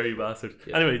 contrary bastard.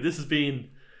 Yeah. Anyway, this has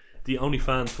been the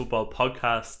OnlyFans Football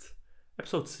Podcast,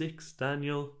 episode 6.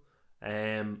 Daniel,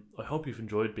 I hope you've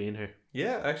enjoyed being here.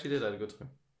 Yeah, I actually did. I had a good time.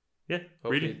 Yeah,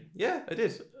 hopefully. Really? Yeah, I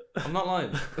did. I'm not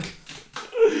lying.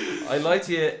 I lie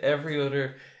to you every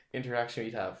other interaction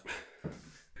we'd have.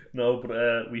 No,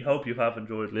 but we hope you have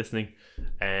enjoyed listening.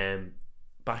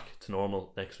 Back to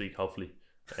normal next week, hopefully.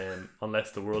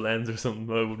 Unless the world ends or something,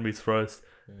 I wouldn't be surprised.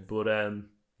 But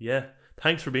yeah,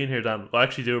 thanks for being here, Dan. I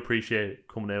actually do appreciate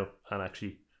coming out and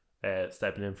actually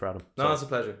stepping in for Adam. No, it's a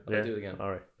pleasure. I'll do it again.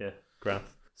 Alright, yeah, grand.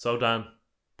 So Dan,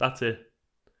 that's it.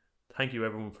 Thank you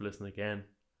everyone for listening again,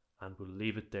 and we'll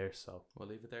leave it there.